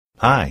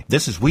Hi,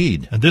 this is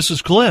Weed. And this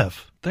is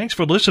Cliff. Thanks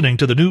for listening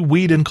to the new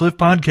Weed and Cliff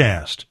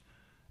podcast.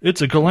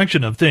 It's a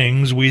collection of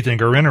things we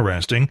think are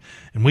interesting,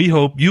 and we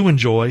hope you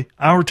enjoy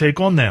our take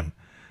on them.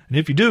 And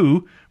if you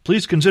do,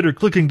 please consider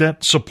clicking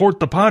that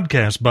Support the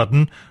Podcast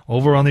button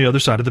over on the other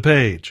side of the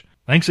page.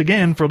 Thanks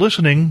again for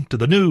listening to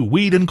the new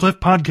Weed and Cliff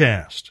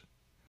podcast.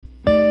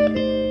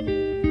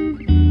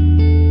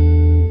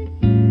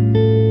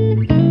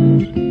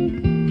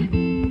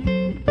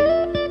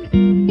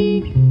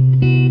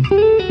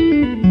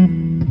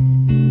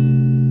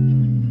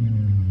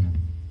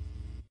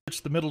 It's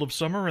the middle of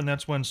summer, and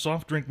that's when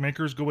soft drink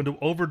makers go into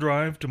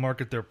overdrive to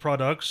market their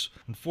products.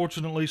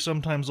 Unfortunately,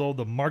 sometimes all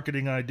the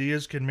marketing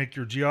ideas can make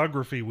your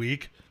geography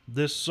weak.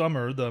 This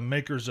summer, the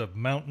makers of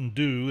Mountain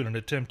Dew, in an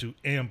attempt to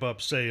amp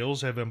up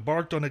sales, have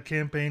embarked on a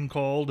campaign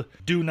called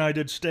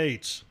Dew-Nited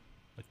States,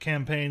 a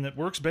campaign that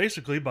works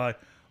basically by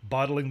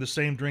bottling the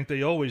same drink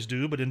they always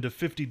do, but into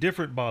 50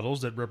 different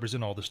bottles that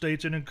represent all the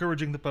states, and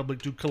encouraging the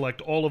public to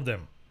collect all of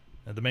them.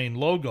 And the main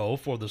logo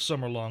for the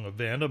summer-long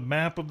event, a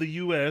map of the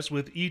U.S.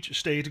 with each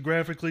state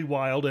graphically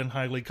wild and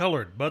highly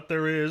colored. But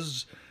there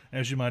is,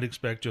 as you might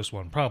expect, just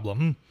one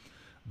problem.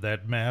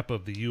 That map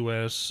of the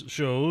U.S.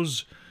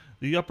 shows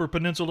the Upper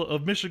Peninsula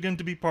of Michigan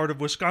to be part of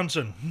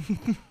Wisconsin.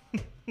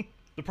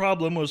 The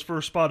problem was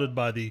first spotted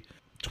by the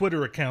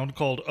Twitter account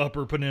called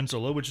Upper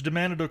Peninsula, which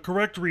demanded a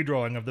correct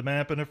redrawing of the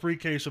map and a free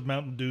case of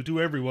Mountain Dew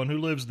to everyone who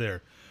lives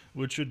there,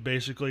 which should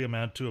basically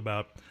amount to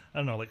about, I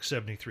don't know, like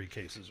 73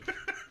 cases.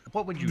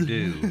 What would you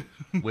do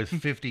with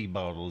 50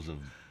 bottles of...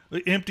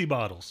 Empty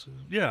bottles.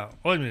 Yeah.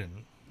 I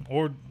mean,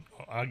 or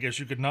I guess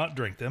you could not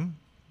drink them.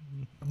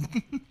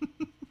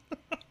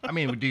 I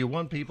mean, do you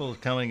want people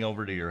coming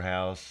over to your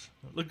house?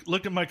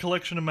 Look at my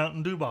collection of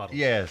Mountain Dew bottles.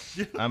 Yes.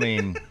 I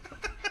mean,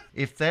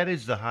 if that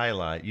is the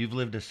highlight, you've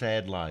lived a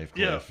sad life,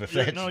 Cliff.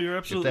 No, you're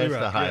absolutely right. If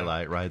right. that's the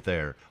highlight right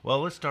there. Well,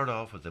 let's start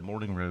off with the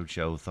Morning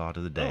Roadshow thought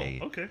of the day.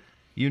 Oh, okay.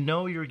 You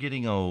know you're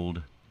getting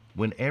old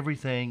when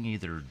everything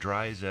either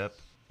dries up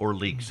or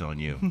leaks on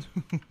you.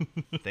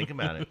 Think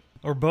about it.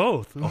 Or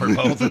both. Or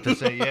both, to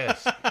say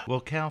yes.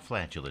 Well, cow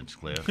flatulence,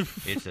 Cliff.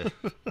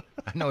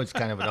 I know it's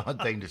kind of an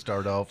odd thing to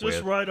start off with.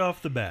 Just right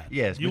off the bat.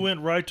 Yes. You went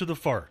right to the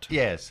fart.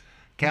 Yes.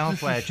 Cow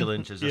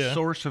flatulence is a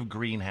source of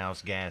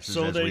greenhouse gases,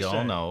 as we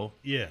all know.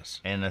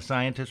 Yes. And a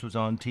scientist was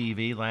on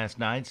TV last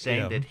night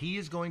saying that he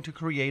is going to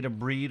create a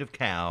breed of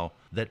cow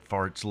that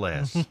farts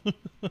less.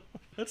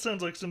 That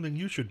sounds like something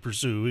you should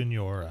pursue in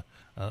your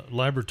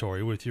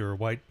laboratory with your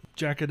white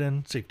jacket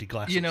and safety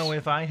glasses. You know,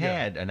 if I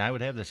had, and I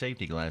would have the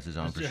safety glasses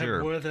on for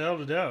sure. Without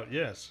a doubt,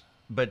 yes.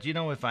 But, you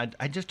know, if I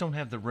just don't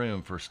have the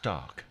room for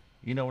stock.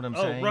 You know what I'm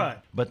saying? Oh, right.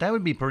 But that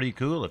would be pretty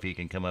cool if he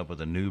can come up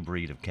with a new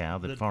breed of cow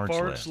that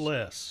farts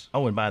less.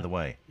 Oh, and by the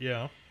way,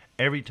 yeah,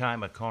 every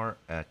time a cow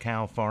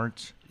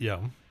farts,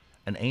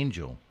 an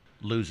angel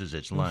loses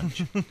its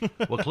lunch.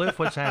 Well, Cliff,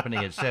 what's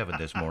happening at 7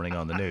 this morning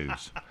on the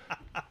news?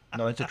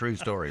 No, it's a true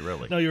story,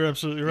 really. No, you're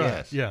absolutely right.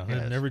 Yes, yeah,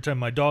 yes. And every time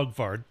my dog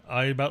farted,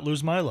 I about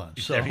lose my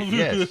lunch. So.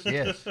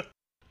 Yes.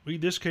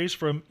 This case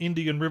from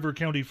Indian River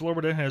County,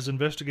 Florida, has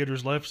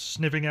investigators left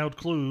sniffing out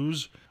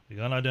clues. The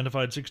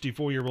unidentified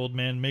 64-year-old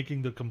man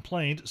making the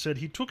complaint said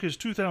he took his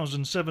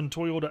 2007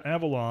 Toyota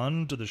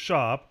Avalon to the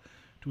shop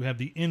to have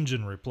the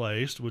engine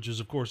replaced, which is,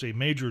 of course, a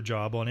major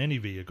job on any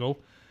vehicle.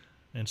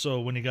 And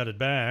so when he got it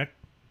back,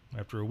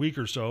 after a week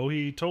or so,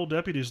 he told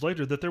deputies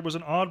later that there was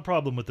an odd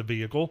problem with the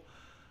vehicle,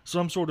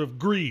 some sort of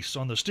grease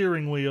on the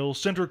steering wheel,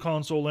 center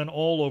console, and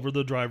all over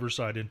the driver's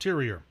side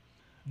interior.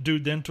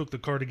 Dude then took the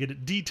car to get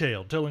it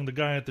detailed, telling the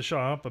guy at the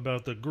shop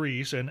about the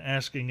grease and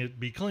asking it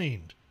be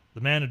cleaned.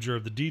 The manager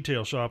of the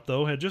detail shop,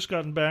 though, had just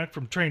gotten back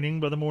from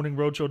training by the Morning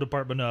Roadshow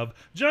department of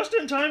just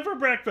in time for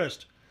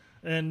breakfast,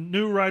 and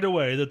knew right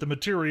away that the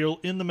material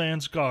in the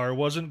man's car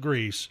wasn't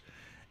grease,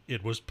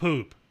 it was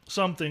poop,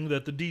 something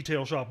that the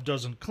detail shop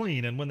doesn't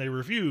clean, and when they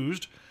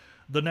refused,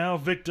 the now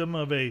victim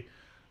of a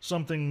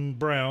something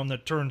brown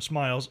that turned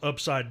smiles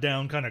upside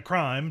down kind of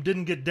crime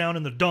didn't get down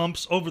in the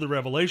dumps over the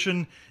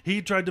revelation.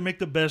 He tried to make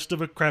the best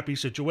of a crappy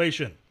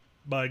situation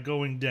by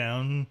going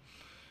down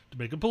to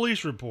make a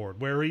police report,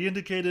 where he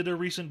indicated a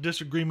recent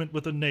disagreement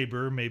with a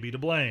neighbor may be to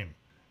blame.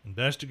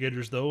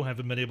 Investigators, though,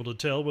 haven't been able to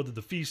tell whether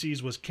the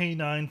feces was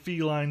canine,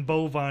 feline,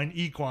 bovine,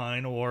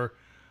 equine, or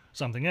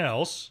something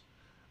else.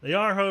 They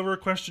are, however,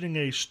 questioning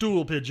a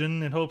stool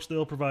pigeon in hopes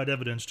they'll provide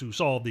evidence to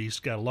solve the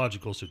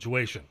scatological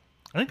situation.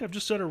 I think I've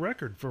just set a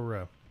record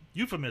for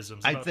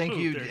euphemisms about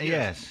poop there.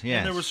 Yes.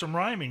 And there was some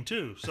rhyming,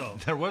 too. So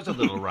there was a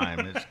little rhyme.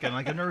 It's kind of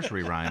like a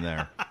nursery rhyme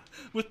there.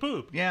 With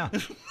poop. Yeah.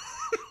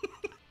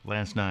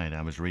 Last night,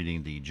 I was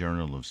reading the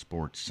Journal of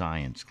Sports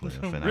Science,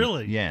 Cliff. And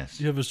Really? Yes.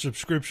 You have a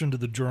subscription to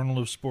the Journal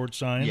of Sports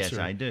Science? Yes,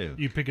 I do.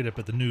 You pick it up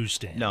at the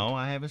newsstand? No,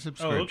 I have a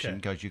subscription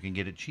because you can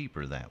get it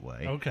cheaper that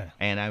way. Okay.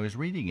 And I was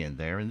reading in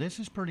there, and this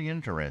is pretty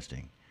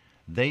interesting.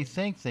 They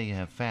think they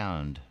have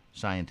found,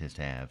 scientists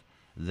have,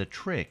 the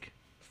trick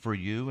for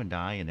you and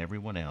I and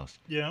everyone else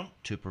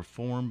to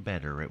perform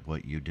better at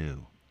what you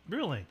do.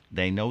 Really?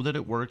 They know that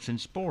it works in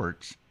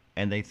sports,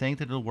 and they think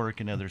that it'll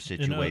work in other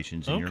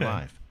situations in your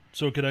life.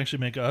 So it could actually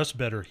make us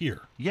better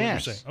here. Yes.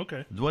 What you're saying.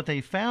 Okay. What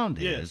they found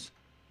Yes. is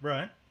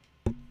Right.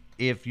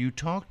 if you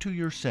talk to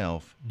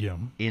yourself Yeah.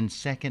 in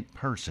second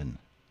person,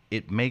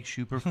 it makes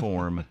you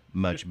perform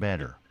much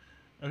better.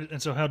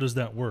 And so how does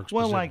that work?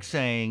 Well, specifically? like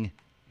saying,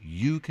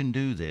 you can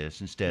do this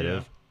instead Yeah.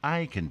 of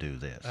I can do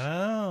this.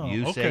 Oh,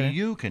 You okay. say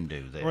you can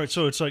do this. Right,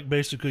 so it's like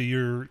basically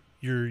you're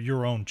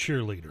your own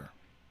cheerleader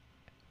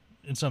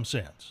in some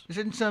sense. It's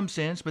in some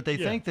sense, but they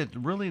Yeah. think that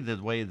really the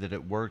way that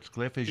it works,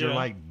 Cliff, is Yeah. you're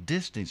like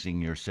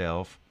distancing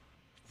yourself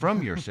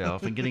from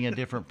yourself and getting a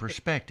different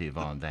perspective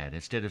on that.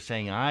 Instead of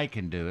saying I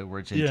can do it, where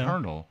it's Yeah.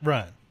 internal,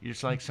 Right.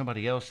 it's like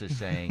somebody else is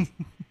saying,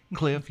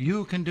 Cliff,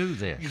 you can do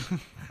this.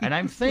 And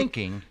I'm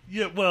thinking,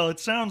 Yeah, well, it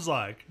sounds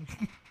like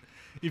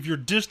if you're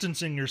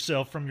distancing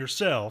yourself from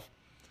yourself,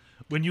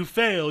 when you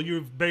fail,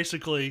 you've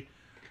basically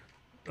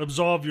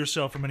absolved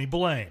yourself from any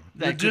blame.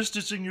 That You're could-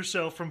 distancing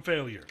yourself from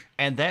failure.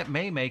 and that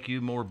may make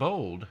you more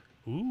bold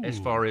Ooh. as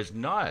far as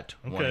not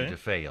Okay. wanting to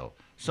fail.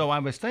 So I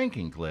was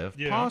thinking, Cliff,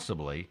 Yeah.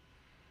 possibly,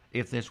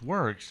 if this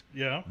works,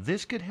 Yeah.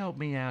 this could help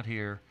me out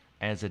here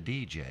as a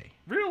DJ.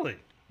 Really?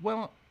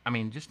 Well, I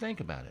mean, just think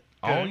about it.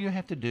 Okay. All you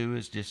have to do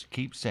is just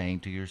keep saying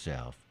to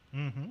yourself,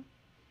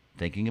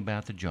 thinking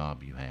about the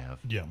job you have,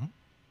 Yeah.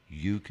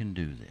 you can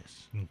do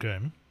this. Okay.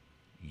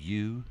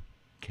 You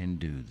can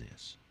do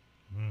this.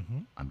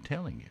 I'm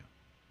telling you,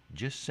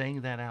 just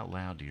saying that out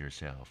loud to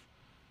yourself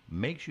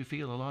makes you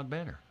feel a lot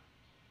better.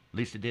 At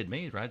least it did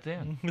me right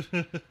then.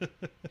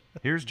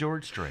 Here's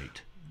George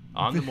Strait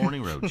on the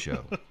Morning Road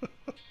Show.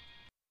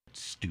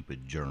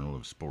 Stupid Journal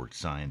of Sports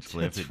Science,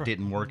 Cliff. That's It right.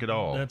 didn't work at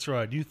all. That's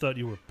right. You thought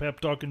you were pep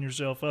talking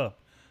yourself up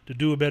to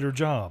do a better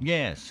job.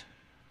 Yes.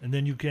 And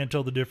then you can't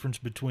tell the difference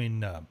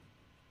between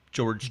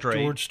George Strait.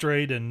 George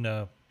Strait and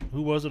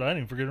who was it? I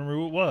didn't forget remember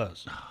who it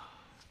was.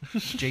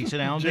 Jason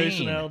Aldean.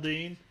 Jason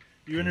Aldean.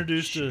 You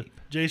introduced a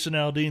Jason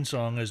Aldean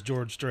song as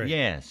George Strait.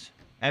 Yes.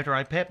 After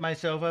I pepped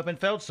myself up and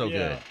felt so Yeah.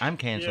 good, I'm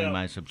canceling Yeah.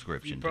 my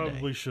subscription You probably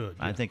today. should,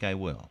 I yeah. think I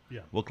will.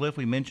 Yeah. Well, Cliff,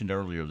 we mentioned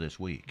earlier this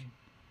week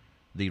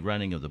the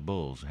running of the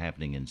bulls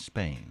happening in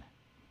Spain.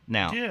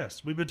 Now,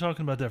 Yes, we've been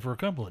talking about that for a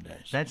couple of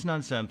days. that's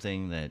not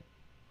something that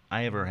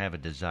I ever have a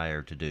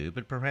desire to do,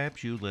 but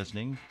perhaps you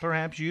listening,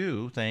 perhaps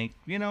you think,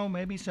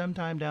 maybe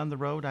sometime down the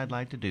road I'd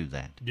like to do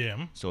that.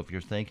 Yeah. So if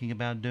you're thinking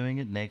about doing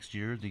it next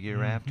year, the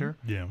year after,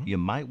 Yeah. you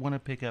might want to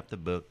pick up the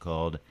book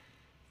called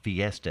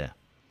Fiesta,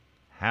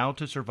 How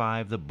to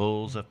Survive the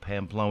Bulls of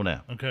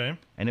Pamplona. Okay.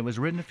 And it was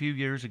written a few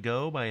years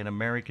ago by an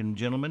American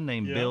gentleman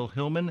named Yeah. Bill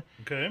Hillman.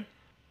 Okay.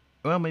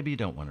 Well, maybe you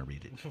don't want to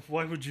read it,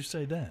 Why would you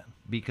say that?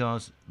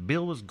 because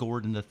Bill was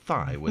gored in the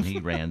thigh when he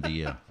ran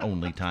the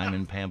only time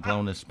in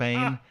Pamplona,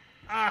 Spain.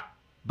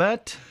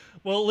 But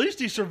Well, at least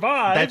he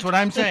survived. that's what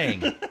I'm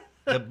saying.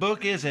 The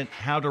book isn't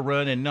how to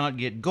run and not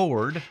get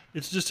gored.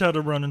 It's just how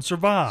to run and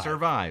survive.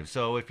 Survive.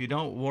 So if you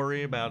don't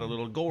worry about a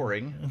little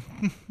goring,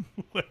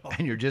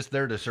 and you're just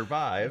there to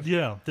survive,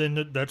 Yeah,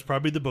 then that's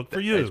probably the book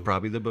for you. that's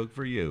probably the book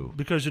for you.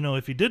 Because,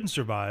 if he didn't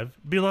survive,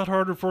 it'd be a lot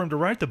harder for him to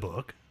write the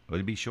book.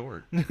 It'd be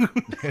short.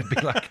 It'd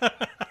be like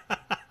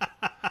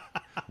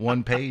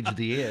one page at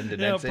the end,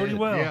 and Yeah, that's pretty it.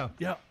 well. Yeah.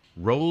 Yeah.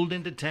 Rolled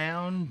into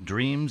town,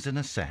 dreams in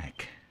a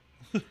sack.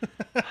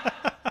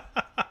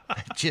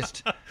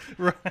 Just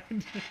Right.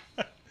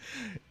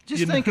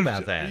 Just think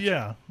about that.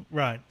 Yeah,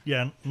 right.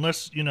 Yeah,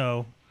 unless,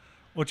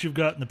 what you've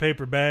got in the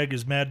paper bag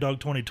is Mad Dog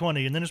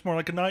 2020, and then it's more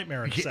like a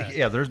nightmare in a sack.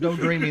 Yeah, there's no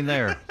dreaming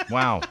there.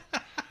 Wow.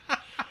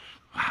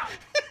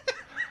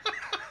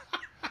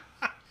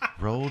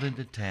 Rolled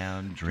into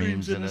town,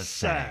 dreams in a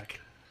sack.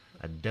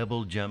 A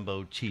double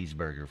jumbo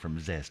cheeseburger from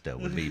Zesto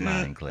would be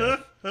mine,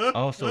 Cliff.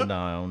 Also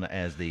known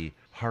as the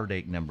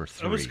heartache number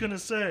 3. I was going to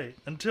say,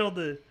 until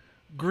the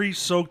grease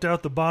soaked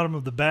out the bottom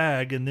of the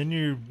bag, and then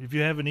if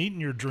you haven't eaten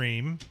your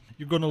dream,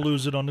 you're going to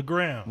lose it on the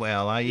ground.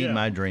 Well, I eat Yeah.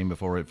 my dream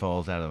before it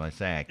falls out of my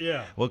sack.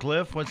 Yeah. Well,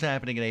 Cliff, what's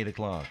happening at 8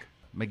 o'clock?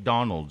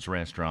 McDonald's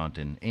restaurant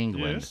in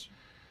England. Yes.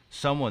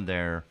 Someone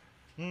there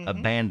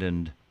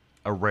abandoned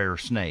a rare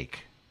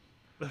snake.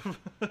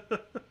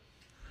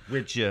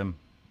 Which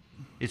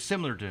is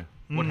similar to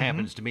what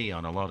happens to me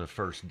on a lot of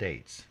first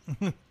dates.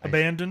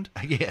 Abandoned?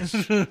 Yes.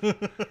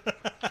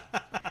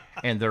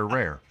 And they're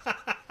rare.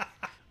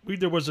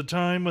 There was a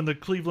time when the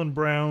Cleveland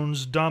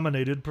Browns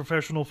dominated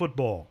professional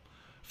football.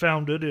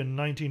 Founded in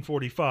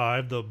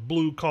 1945, the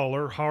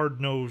blue-collar,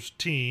 hard-nosed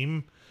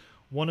team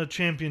won a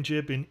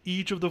championship in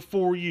each of the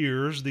 4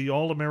 years the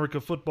All-America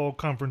Football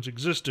Conference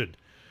existed.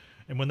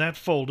 And when that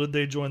folded,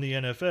 they joined the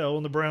NFL,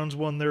 and the Browns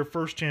won their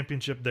first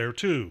championship there,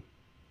 too.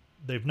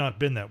 They've not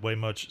been that way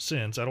much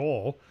since at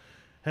all,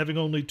 having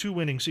only 2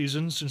 winning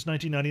seasons since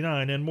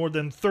 1999, and more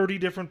than 30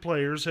 different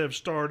players have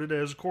started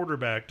as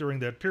quarterback during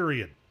that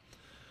period.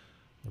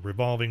 The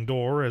revolving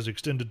door has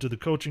extended to the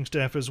coaching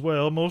staff as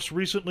well, most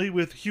recently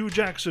with Hugh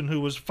Jackson,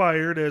 who was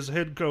fired as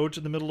head coach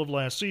in the middle of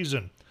last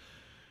season.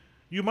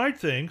 You might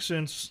think,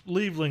 since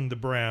leaving the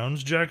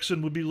Browns,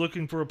 Jackson would be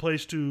looking for a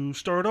place to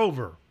start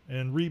over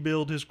and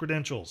rebuild his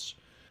credentials.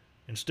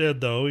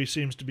 Instead, though, he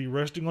seems to be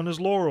resting on his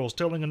laurels,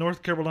 telling a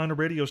North Carolina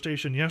radio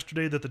station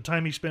yesterday that the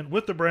time he spent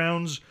with the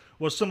Browns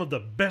was some of the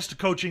best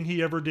coaching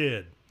he ever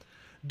did.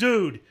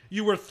 Dude,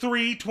 you were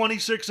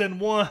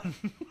 3-26-1.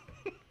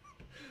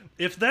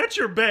 If that's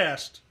your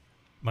best,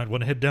 might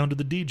want to head down to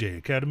the DJ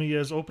Academy,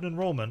 as open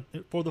enrollment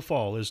for the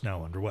fall is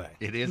now underway.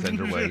 It is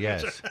underway,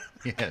 yes.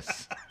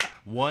 Yes.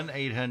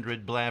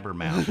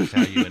 1-800-Blabbermouth is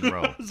how you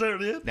enroll. Is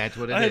that it? That's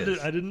what it is.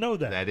 I didn't know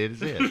that. That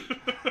is it.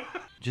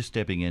 Just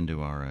stepping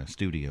into our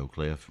studio,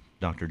 Cliff,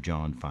 Dr.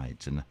 John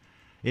Fights, and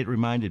it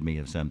reminded me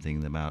of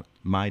something about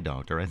my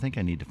doctor. I think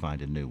I need to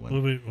find a new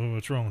one.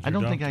 What's wrong with I your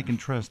don't doctor? think I can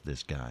trust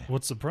this guy.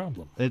 What's the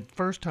problem? The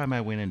first time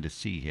I went in to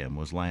see him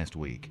was last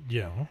week.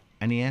 Yeah.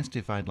 And he asked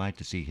if I'd like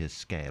to see his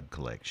scab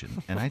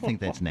collection. And I think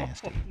that's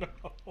nasty. No.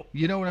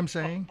 You know what I'm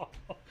saying?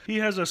 He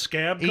has a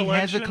scab collection? He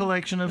has a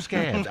collection of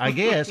scabs. I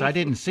guess. I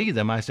didn't see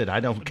them. I said, I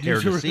don't care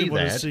Did you to really see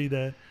want that. To see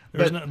that?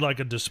 There's not like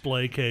a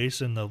display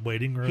case in the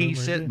waiting room? He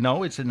said,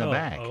 no, it's in the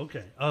back.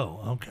 Okay.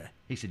 Okay.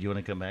 He said, you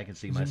want to come back and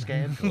see my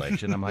scab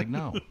collection? I'm like,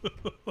 no.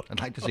 I'd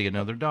like to see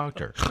another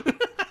doctor.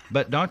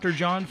 But Dr.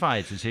 John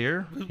Fights is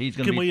here. He's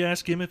going to Can we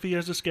ask him if he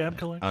has a scab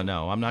collection?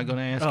 No, I'm not going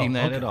to ask him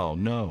that at all.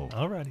 No.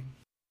 All righty.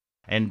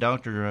 And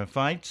Dr.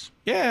 Fights?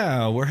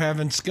 Yeah, we're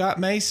having Scott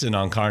Mason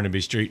on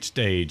Carnaby Street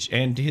stage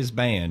and his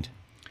band.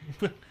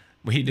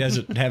 He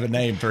doesn't have a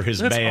name for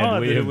his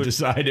band, we have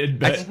decided,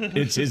 but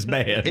it's his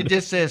band. It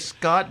just says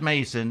Scott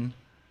Mason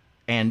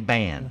and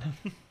band.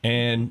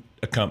 And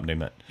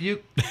accompaniment.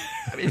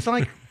 It's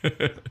like,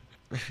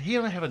 he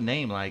don't have a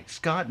name like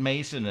Scott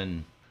Mason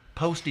and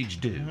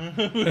Postage Due.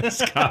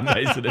 Scott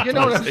Mason and You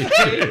know what I'm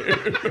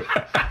saying?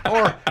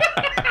 Or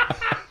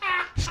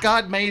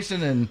Scott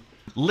Mason and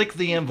Lick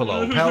the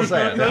Envelope. How's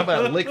that? How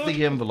about Lick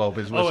the Envelope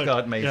is with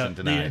Scott Mason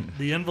tonight.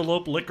 The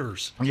Envelope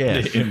Lickers.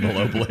 Yes. The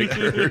Envelope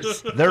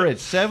Lickers. They're at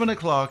 7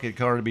 o'clock at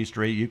Carnaby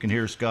Street. You can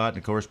hear Scott, and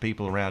of course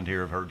people around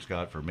here have heard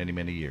Scott for many,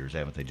 many years,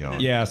 haven't they, John?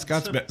 Yeah,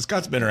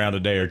 Scott's been around a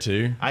day or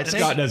two.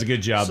 Scott does a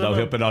good job, though.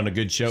 He'll put on a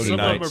good show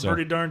tonight. Some of them are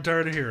pretty darn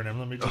tired of hearing him.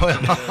 Let me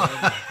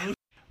just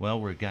Well,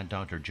 we've got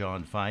Dr.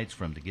 John Fights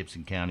from the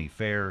Gibson County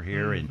Fair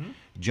here. And,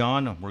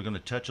 John, we're going to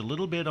touch a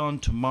little bit on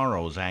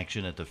tomorrow's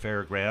action at the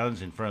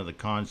fairgrounds in front of the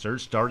concert.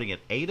 Starting at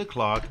 8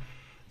 o'clock,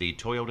 the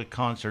Toyota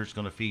concert's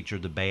going to feature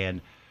the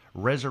band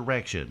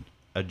Resurrection,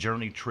 a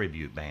Journey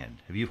tribute band.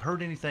 Have you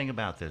heard anything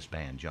about this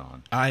band,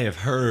 John? I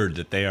have heard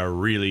that they are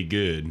really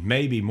good.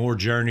 Maybe more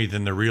Journey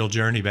than the real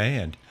Journey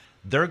band.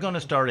 They're going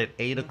to start at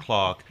 8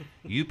 o'clock.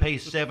 You pay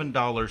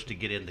 $7 to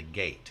get in the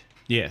gate.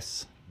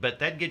 Yes. But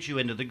that gets you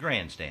into the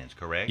grandstands,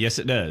 correct? Yes,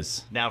 it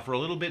does. Now, for a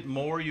little bit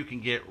more, you can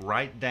get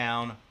right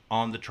down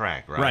on the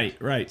track, right?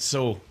 Right.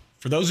 So,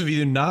 for those of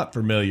you not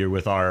familiar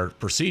with our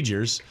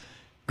procedures,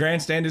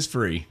 grandstand is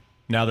free.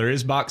 Now, there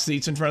is box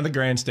seats in front of the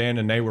grandstand,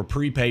 and they were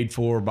prepaid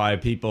for by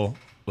people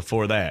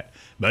before that.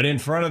 But in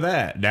front of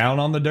that,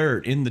 down on the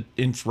dirt,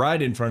 right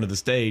in front of the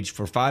stage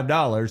for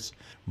 $5,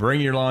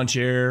 bring your lawn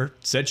chair,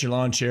 set your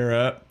lawn chair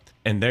up,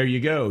 and there you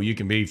go. You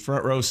can be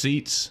front row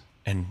seats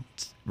and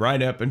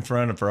right up in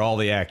front of for all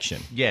the action.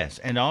 Yes,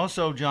 and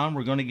also, John,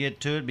 we're going to get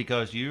to it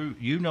because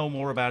you know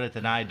more about it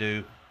than I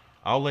do.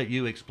 I'll let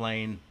you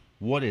explain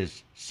what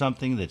is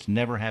something that's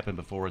never happened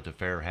before at the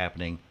fair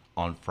happening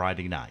on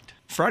Friday night.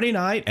 Friday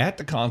night at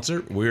the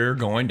concert, we're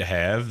going to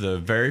have the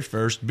very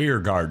first beer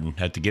garden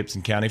at the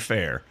Gibson County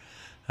Fair,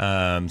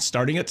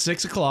 starting at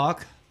 6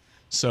 o'clock.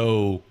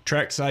 So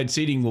trackside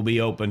seating will be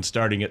open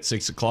starting at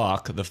 6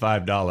 o'clock, the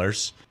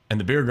 $5, and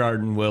the beer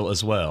garden will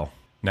as well.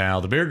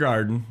 Now, the beer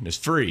garden is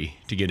free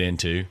to get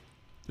into,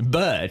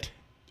 but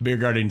the beer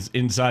garden's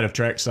inside of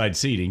trackside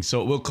seating,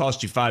 so it will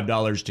cost you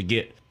 $5 to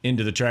get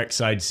into the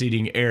trackside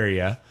seating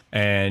area,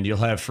 and you'll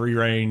have free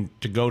reign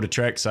to go to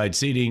trackside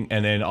seating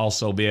and then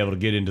also be able to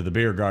get into the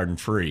beer garden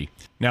free.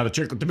 Now, the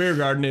trick with the beer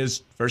garden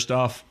is, first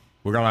off,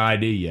 we're going to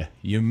ID you.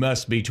 You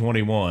must be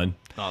 21.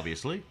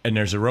 Obviously. And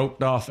there's a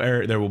roped off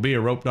area. There will be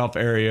a roped off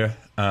area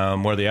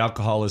where the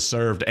alcohol is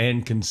served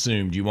and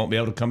consumed. You won't be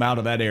able to come out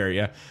of that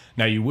area.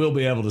 Now, you will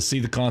be able to see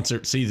the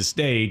concert, see the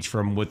stage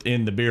from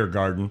within the beer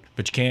garden,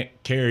 but you can't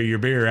carry your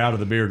beer out of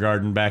the beer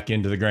garden back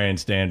into the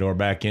grandstand or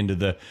back into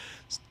the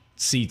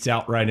seats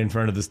out right in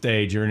front of the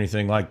stage or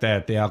anything like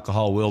that. The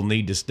alcohol will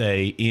need to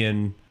stay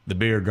in the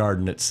beer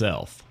garden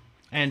itself.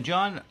 And,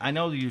 John, I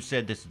know you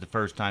said this is the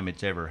first time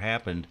it's ever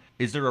happened.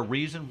 Is there a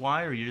reason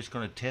why, or are you just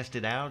going to test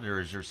it out,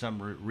 or is there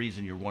some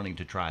reason you're wanting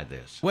to try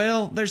this?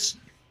 Well,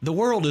 the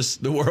world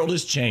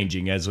is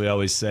changing, as we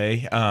always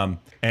say,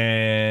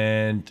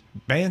 and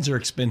bands are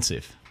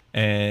expensive.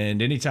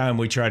 And anytime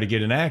we try to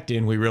get an act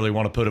in, we really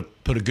want to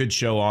put a good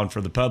show on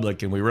for the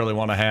public, and we really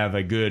want to have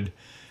a good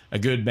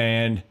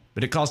band.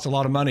 But it costs a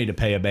lot of money to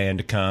pay a band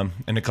to come,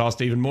 and it costs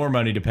even more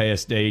money to pay a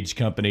stage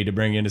company to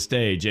bring in a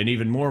stage, and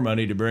even more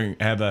money to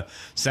have a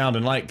sound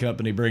and light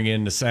company bring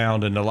in the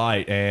sound and the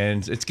light.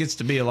 And it gets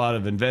to be a lot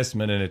of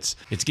investment, and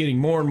it's getting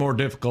more and more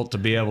difficult to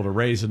be able to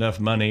raise enough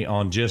money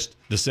on just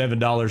the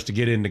 $7 to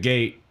get in the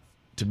gate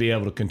to be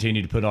able to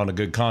continue to put on a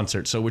good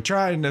concert. So we're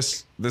trying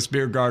this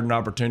beer garden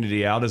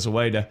opportunity out as a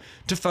way to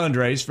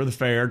fundraise for the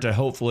fair, to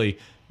hopefully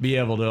be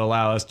able to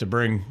allow us to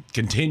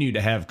continue to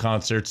have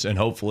concerts and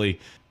hopefully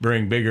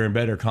bring bigger and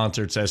better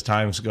concerts as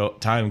time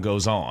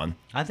goes on.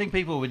 I think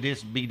people would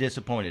be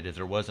disappointed if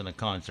there wasn't a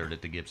concert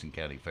at the Gibson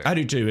County Fair. I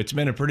do too. It's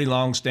been a pretty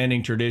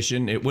long-standing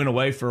tradition. It went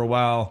away for a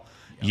while.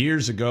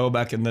 Years ago,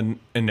 back in the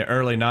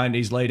early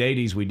 90s, late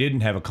 80s, we didn't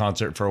have a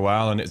concert for a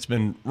while, and it's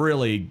been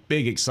really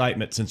big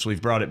excitement since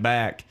we've brought it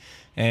back.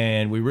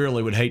 And we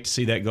really would hate to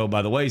see that go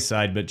by the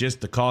wayside, but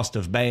just the cost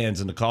of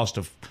bands and the cost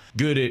of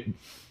good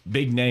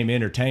big name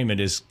entertainment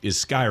is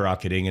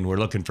skyrocketing, and we're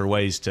looking for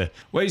ways to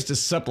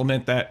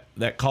supplement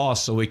that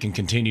cost so we can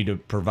continue to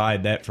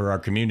provide that for our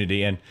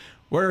community. And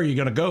where are you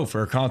going to go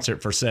for a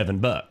concert for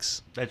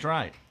 $7? That's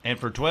right. And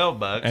for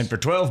 $12. And for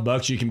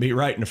 $12, you can be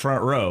right in the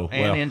front row.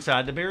 And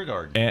inside the beer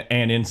garden.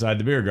 And inside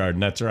the beer garden.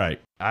 That's right.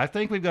 I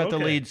think we've got the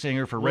lead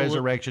singer for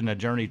Resurrection, a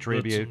Journey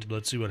tribute.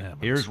 Let's see what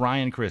happens. Here's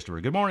Ryan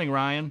Christopher. Good morning,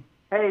 Ryan.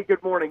 Hey,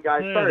 good morning,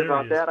 guys. Sorry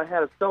about that. I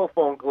had a cell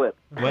phone clip.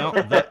 Well,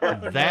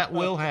 that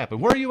will happen.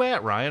 Where are you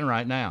at, Ryan,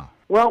 right now?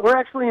 Well, we're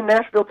actually in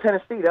Nashville,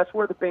 Tennessee. That's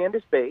where the band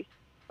is based.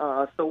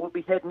 So we'll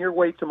be heading your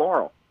way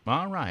tomorrow.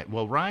 All right.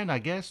 Well, Ryan, I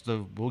guess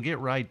we'll get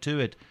right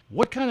to it.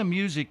 What kind of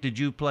music did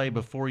you play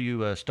before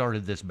you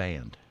started this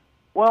band?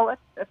 Well,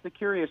 that's the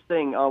curious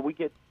thing. We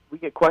get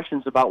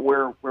questions about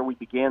where we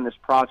began this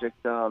project.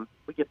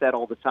 We get that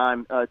all the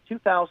time.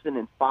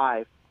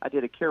 2005, I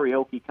did a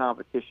karaoke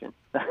competition.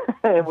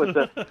 It was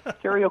a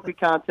karaoke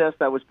contest.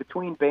 I was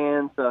between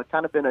bands,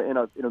 kind of in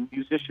a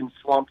musician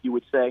slump, you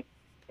would say.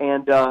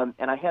 And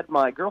I had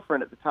my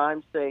girlfriend at the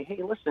time say,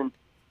 "Hey, listen,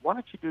 why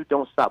don't you do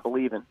Don't Stop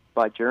Believin'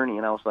 by Journey?"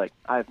 And I was like,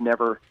 I've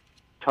never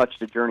touched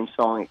a Journey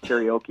song at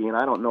karaoke, and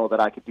I don't know that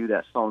I could do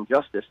that song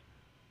justice.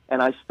 And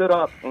I stood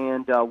up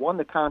and won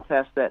the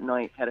contest that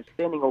night, had a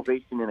standing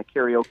ovation in a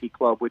karaoke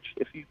club, which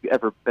if you've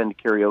ever been to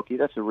karaoke,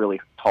 that's a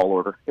really tall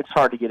order. It's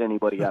hard to get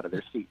anybody out of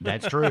their seat.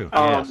 That's true,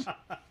 yes.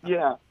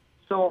 Yeah.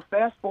 So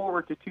fast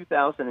forward to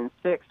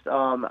 2006,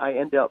 I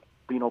end up,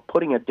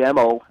 putting a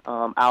demo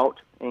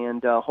out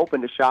and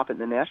hoping to shop it in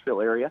the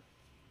Nashville area.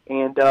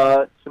 And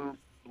some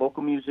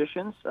local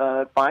musicians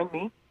find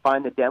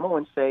the demo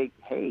and say,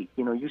 "Hey,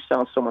 you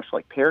sound so much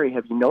like Perry.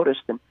 Have you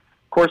noticed?" And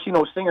of course,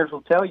 singers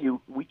will tell you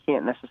we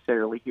can't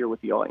necessarily hear what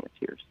the audience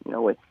hears.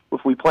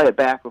 If we play it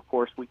back, of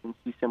course, we can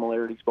see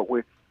similarities, but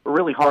we're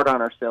really hard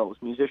on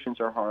ourselves. Musicians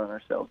are hard on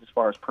ourselves as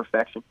far as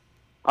perfection.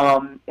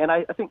 And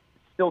I think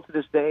still to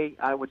this day,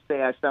 I would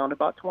say I sound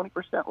about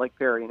 20% like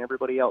Perry, and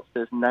everybody else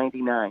says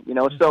 99.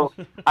 So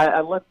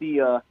I let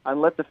the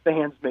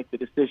fans make the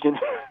decision.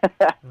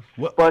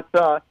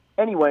 But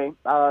anyway,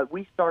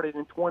 we started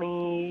in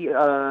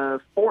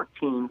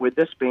 2014 with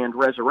this band,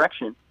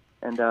 Resurrection,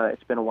 and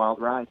it's been a wild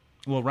ride.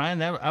 Well,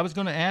 Ryan, I was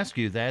going to ask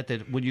you that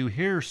when you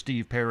hear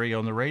Steve Perry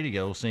on the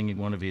radio singing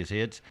one of his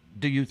hits,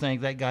 do you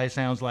think that guy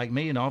sounds like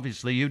me? And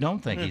obviously you don't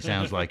think he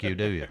sounds like you,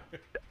 do you?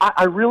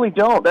 I really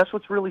don't. That's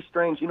what's really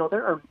strange.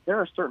 There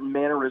are certain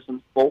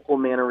mannerisms, vocal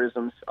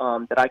mannerisms,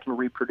 that I can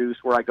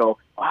reproduce where I go,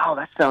 wow,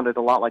 that sounded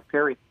a lot like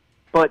Perry.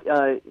 But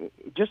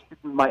just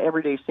my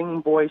everyday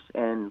singing voice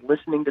and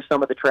listening to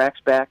some of the tracks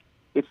back,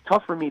 it's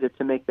tough for me to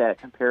make that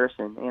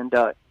comparison. And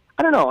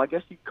I don't know. I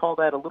guess you'd call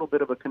that a little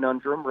bit of a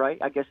conundrum, right?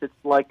 I guess it's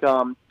like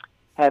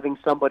having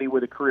somebody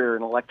with a career,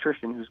 an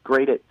electrician who's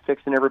great at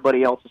fixing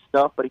everybody else's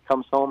stuff, but he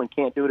comes home and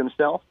can't do it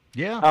himself.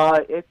 Yeah.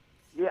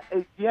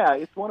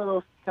 It's one of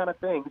those kind of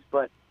things.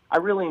 But I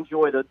really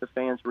enjoy the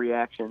fans'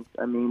 reactions.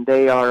 I mean,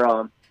 they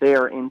are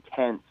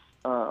intense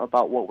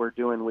about what we're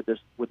doing with this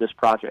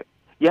project.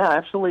 Yeah,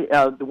 absolutely.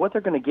 What they're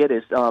going to get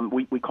is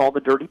we call the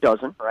Dirty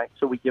Dozen, right?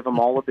 So we give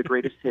them all of the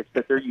greatest hits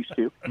that they're used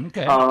to.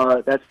 Okay.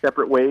 That's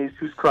Separate Ways,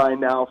 Who's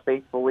Crying Now,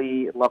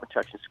 Faithfully, Love and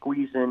Touch and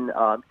Squeezin',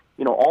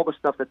 all the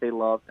stuff that they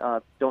love.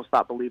 Don't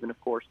Stop Believin', of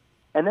course.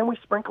 And then we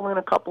sprinkle in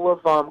a couple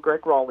of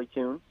Greg Raleigh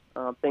tunes,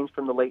 things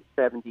from the late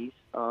 70s.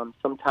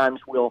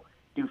 Sometimes we'll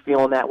do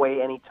Feeling That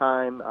Way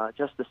Anytime,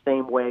 Just the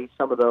Same Way,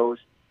 some of those.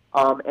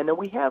 And then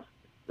we have,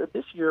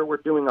 this year we're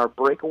doing our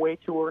Breakaway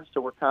tour,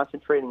 so we're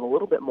concentrating a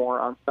little bit more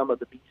on some of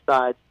the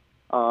B-sides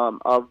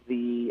of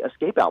the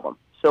Escape album.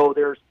 So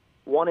there's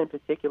one in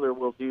particular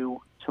we'll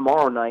do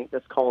tomorrow night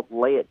that's called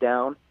Lay It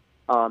Down.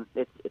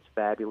 It's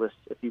fabulous.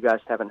 If you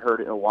guys haven't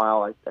heard it in a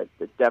while, I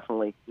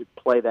definitely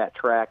play that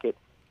track.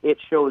 It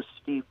shows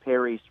Steve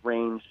Perry's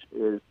range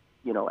is,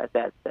 at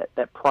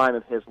that prime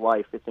of his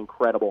life. It's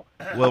incredible.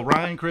 Well,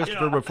 Ryan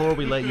Christopher, before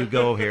we let you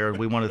go here,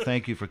 we want to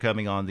thank you for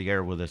coming on the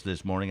air with us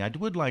this morning. I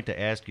would like to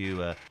ask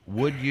you,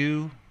 would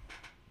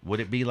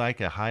it be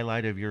like a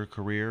highlight of your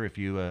career if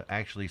you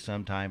actually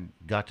sometime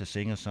got to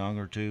sing a song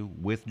or two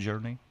with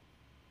Journey?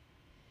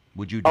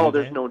 Would you do that? Oh,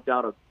 there's no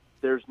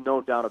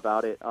doubt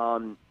about it.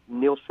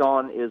 Neil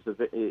Sean is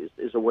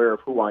aware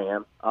of who I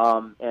am,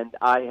 and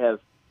I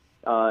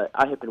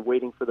have been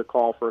waiting for the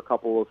call for a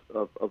couple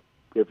of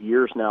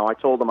years now. I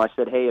told them, I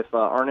said, hey, if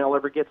Arnell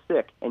ever gets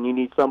sick and you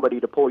need somebody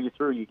to pull you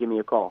through, you give me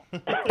a call.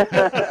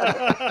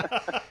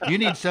 You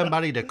need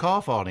somebody to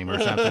cough on him or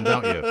something,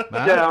 don't you?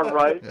 Huh? Yeah,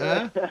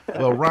 right.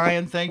 Well,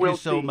 Ryan, thank you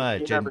so see.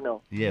 much. You never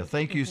know. Yeah,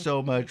 thank you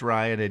so much,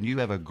 Ryan, and you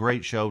have a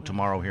great show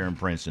tomorrow here in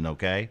Princeton,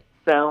 okay?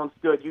 Sounds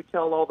good. You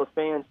tell all the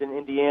fans in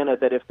Indiana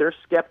that if they're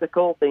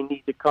skeptical, they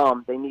need to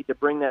come. They need to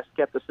bring that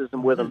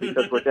skepticism with them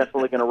because we're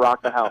definitely going to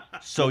rock the house.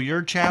 So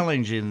you're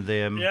challenging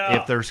them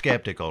if they're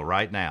skeptical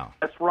right now.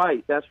 That's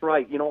right. That's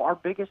right. You know, our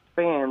biggest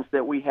fans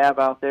that we have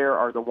out there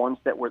are the ones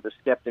that were the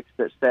skeptics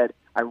that said,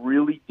 I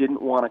really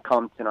didn't want to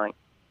come tonight,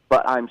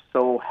 but I'm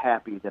so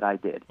happy that I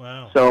did.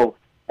 Wow. So,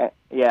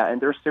 yeah, and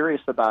they're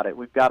serious about it.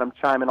 We've got them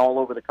chiming all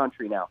over the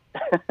country now.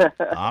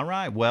 All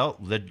right. Well,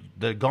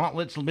 the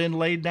gauntlet's been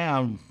laid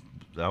down.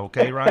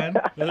 Okay, Ryan?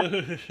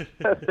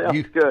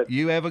 Sounds good.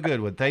 You have a good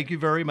one. Thank you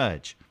very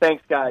much.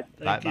 Thanks, guys.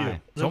 Thank you.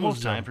 Bye-bye. It's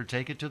almost time for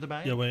Take It to the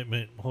Bank. Yeah, wait.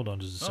 Hold on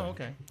just a second.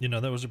 okay. You know,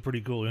 that was a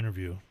pretty cool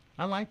interview.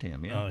 I liked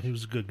him, yeah. He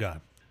was a good guy.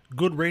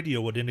 Good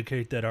radio would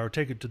indicate that our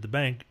Take It to the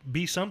Bank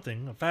be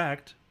something, a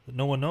fact, that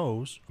no one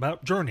knows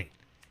about Journey.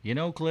 You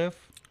know,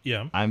 Cliff,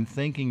 Yeah. I'm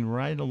thinking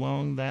right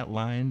along that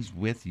lines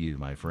with you,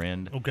 my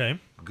friend. Okay.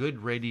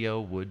 Good radio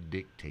would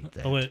dictate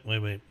that. Oh,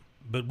 wait.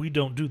 But we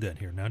don't do that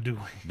here now, do we?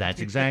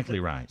 That's exactly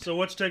right. So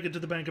what's Take It to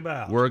the Bank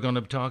about? We're going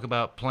to talk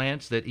about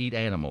plants that eat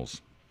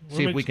animals.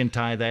 See if we can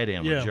tie that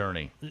in with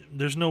Journey.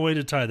 There's no way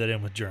to tie that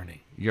in with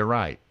Journey. You're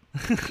right.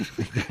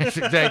 That's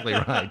exactly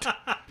right.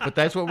 But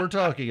that's what we're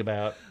talking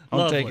about on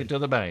Lovely. Take It to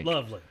the Bank.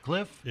 Lovely.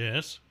 Cliff,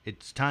 Yes,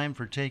 it's time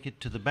for Take It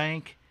to the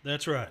Bank.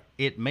 that's right.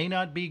 It may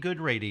not be good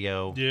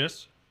radio,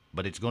 Yes,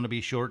 but it's going to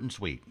be short and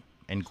sweet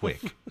and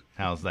quick.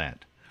 How's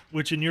that?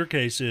 which in your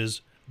case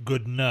is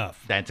good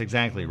enough. That's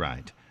exactly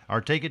right. Our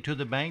Take It to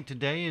the Bank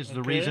today is the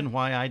Okay. reason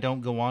why I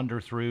don't go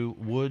wander through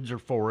woods or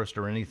forest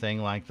or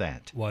anything like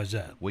that. Why is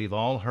that? We've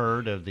all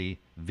heard of the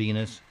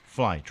Venus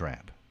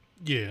flytrap.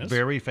 Yes,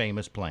 Very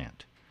famous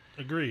plant.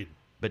 agreed.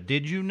 But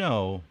did you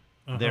know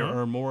there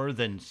are more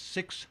than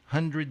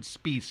 600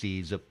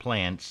 species of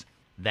plants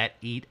that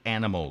eat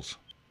animals?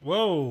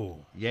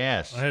 Whoa,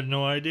 Yes, I had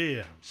no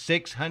idea.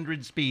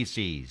 600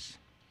 species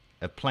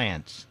of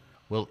plants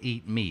will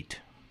eat meat.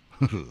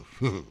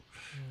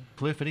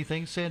 Cliff,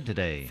 anything said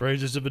today?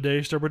 Phrases of the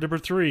day start with number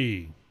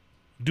 3.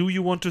 Do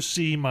you want to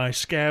see my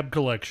scab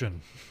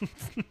collection?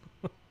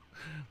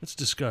 That's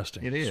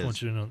disgusting. It Just is.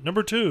 want you to know.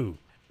 Number 2.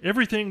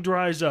 Everything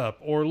dries up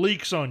or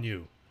leaks on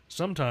you.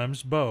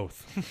 Sometimes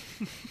both.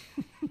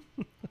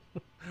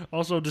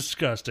 Also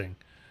disgusting.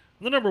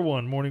 The number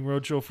 1 Morning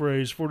Roadshow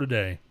phrase for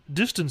today.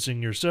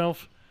 Distancing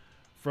yourself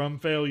from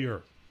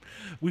failure.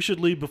 We should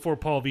leave before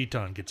Paul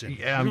Viton gets in.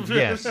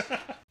 Yes.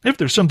 If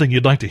there's something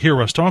you'd like to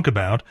hear us talk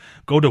about,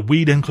 go to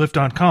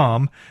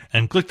weedandcliff.com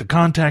and click the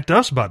Contact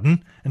Us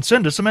button and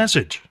send us a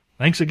message.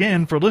 Thanks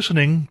again for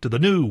listening to the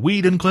new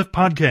Weed and Cliff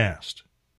podcast.